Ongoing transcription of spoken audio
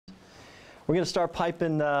We're going to start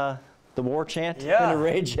piping the war chant Yeah. into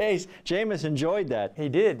Ray J's. Jameis enjoyed that. He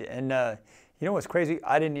did, and you know what's crazy?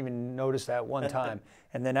 I didn't even notice that one time.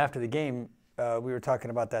 And then after the game, we were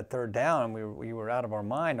talking about that third down, and we were out of our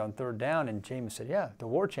mind on third down, and Jameis said, yeah, the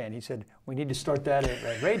war chant. He said, we need to start that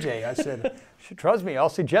at Ray J. I said, trust me, I'll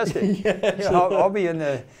suggest it. Yes. You know, I'll be in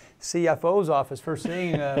the CFO's office first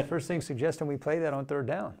thing suggesting we play that on third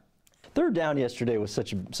down. Third down yesterday was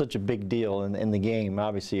such a big deal in the game,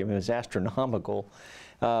 obviously. I mean, it was astronomical.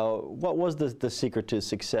 What was the secret to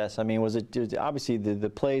success? I mean, was it obviously the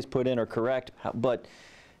plays put in are correct, but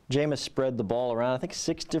Jameis spread the ball around. I think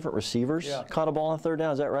 6 different receivers caught a ball on third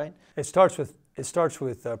down. Is that right? It starts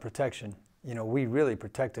with protection. You know, we really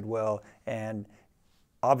protected well, and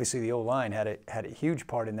obviously the O-line had a huge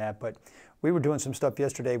part in that. But we were doing some stuff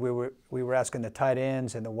yesterday. We were asking the tight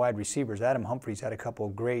ends and the wide receivers. Adam Humphries had a couple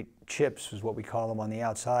of great chips, is what we call them, on the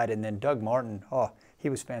outside, and then Doug Martin. Oh, he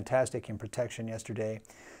was fantastic in protection yesterday.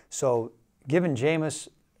 So giving Jameis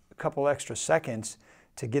a couple extra seconds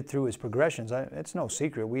to get through his progressions, it's no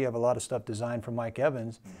secret. We have a lot of stuff designed for Mike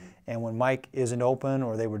Evans, and when Mike isn't open,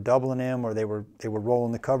 or they were doubling him, or they were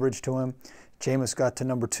rolling the coverage to him, Jameis got to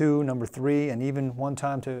number 2, number 3, and even one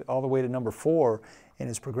time to all the way to number 4 in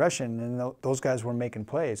his progression, and those guys were making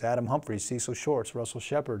plays. Adam Humphries, Cecil Shorts, Russell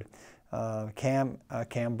Shepard, Cam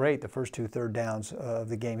Brate, the first 2 third downs of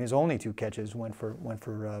the game. His only 2 catches went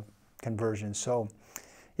for conversions. So,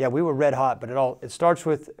 yeah, we were red hot, but it starts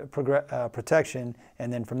with protection,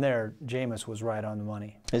 and then from there, Jameis was right on the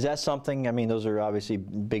money. Is that something? I mean, those are obviously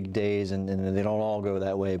big days, and they don't all go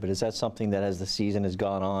that way. But is that something that, as the season has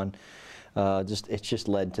gone on, it's just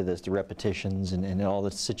led to the repetitions and all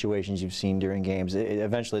the situations you've seen during games?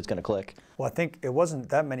 Eventually, it's going to click. Well, I think it wasn't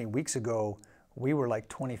that many weeks ago we were like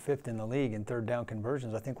 25th in the league in third down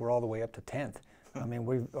conversions. I think we're all the way up to 10th. I mean,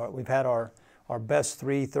 we've had our best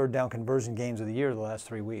 3 third down conversion games of the year the last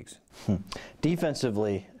 3 weeks.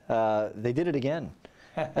 Defensively, they did it again.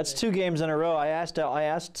 That's 2 games in a row. I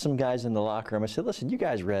asked some guys in the locker room. I said, "Listen, you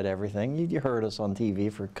guys read everything. You heard us on TV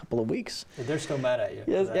for a couple of weeks." They're still mad at you.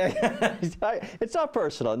 Yes, it's not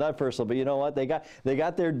personal, but you know what? They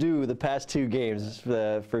got their due the past 2 games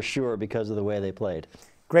for sure because of the way they played.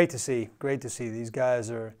 Great to see. Great to see. These guys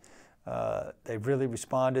are. They've really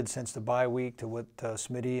responded since the bye week to what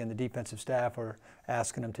Smitty and the defensive staff are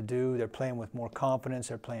asking them to do. They're playing with more confidence.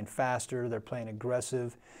 They're playing faster. They're playing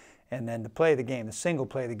aggressive. And then the play of the game, the single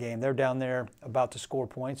play of the game, they're down there about to score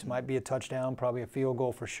points. It might be a touchdown, probably a field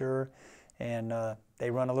goal for sure. And they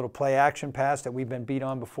run a little play action pass that we've been beat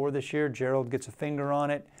on before this year. Gerald gets a finger on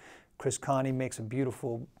it. Chris Connie makes a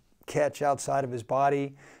beautiful catch outside of his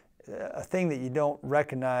body. A thing that you don't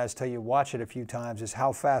recognize till you watch it a few times is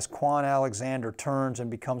how fast Quan Alexander turns and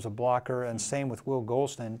becomes a blocker, and same with Will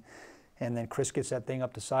Golston. And then Chris gets that thing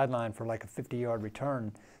up the sideline for like a 50-yard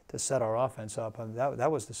return to set our offense up.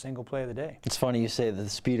 That was the single play of the day. It's funny you say the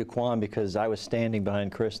speed of Quan, because I was standing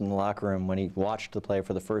behind Chris in the locker room when he watched the play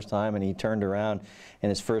for the first time, and he turned around, and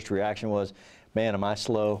his first reaction was, "Man, am I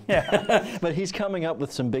slow?" Yeah. But he's coming up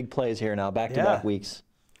with some big plays here now, back-to-back weeks.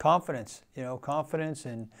 Confidence, confidence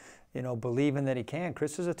and, believing that he can.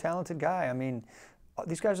 Chris is a talented guy. I mean,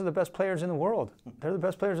 these guys are the best players in the world. They're the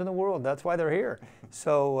best players in the world. That's why they're here.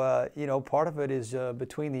 So, part of it is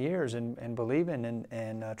between the ears and believing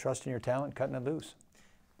and trusting your talent, cutting it loose.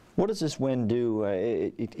 What does this win do?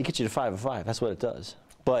 It gets you to 5-5. That's what it does.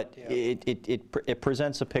 But it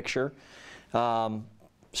presents a picture.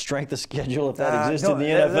 Strength of schedule, if that exists in the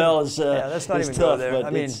NFL, that's not even tough. There. But I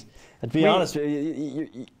mean, to be honest,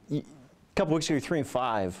 a couple weeks ago, you're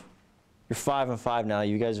 3-5. You're 5-5 now.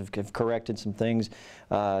 You guys have corrected some things,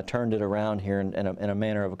 turned it around here in a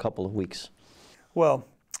manner of a couple of weeks. Well,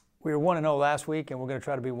 we were 1-0 last week, and we're going to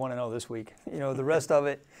try to be 1-0 this week. The rest of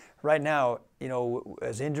it, right now,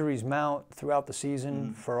 as injuries mount throughout the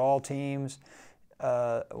season for all teams,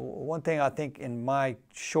 one thing I think in my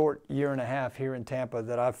short year and a half here in Tampa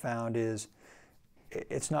that I've found is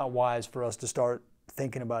it's not wise for us to start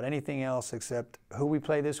thinking about anything else except who we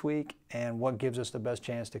play this week and what gives us the best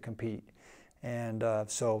chance to compete. And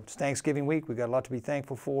so it's Thanksgiving week. We've got a lot to be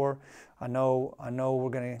thankful for. I know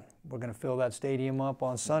we're gonna fill that stadium up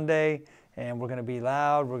on Sunday, and we're gonna be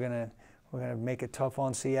loud. We're gonna make it tough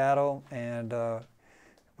on Seattle, and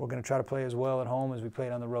we're going to try to play as well at home as we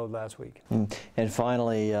played on the road last week. And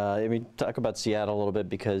finally, talk about Seattle a little bit,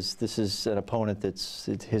 because this is an opponent that's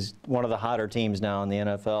one of the hotter teams now in the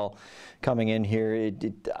NFL coming in here.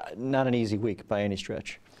 Not an easy week by any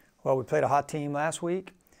stretch. Well, we played a hot team last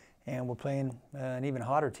week, and we're playing an even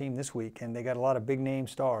hotter team this week, and they got a lot of big-name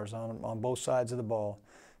stars on both sides of the ball.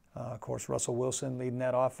 Of course, Russell Wilson leading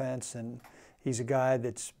that offense, and he's a guy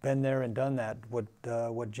that's been there and done that. What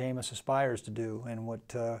Jameis aspires to do, and what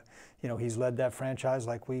you know, he's led that franchise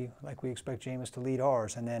like we expect Jameis to lead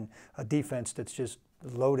ours. And then a defense that's just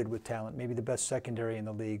loaded with talent, maybe the best secondary in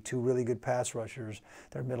the league, 2 really good pass rushers,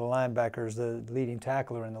 their middle linebackers, the leading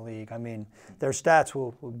tackler in the league. I mean, their stats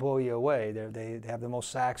will blow you away. They have the most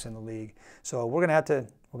sacks in the league. So we're gonna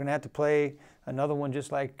have to play another one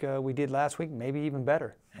just like we did last week, maybe even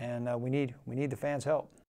better. And we need the fans'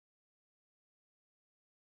 help.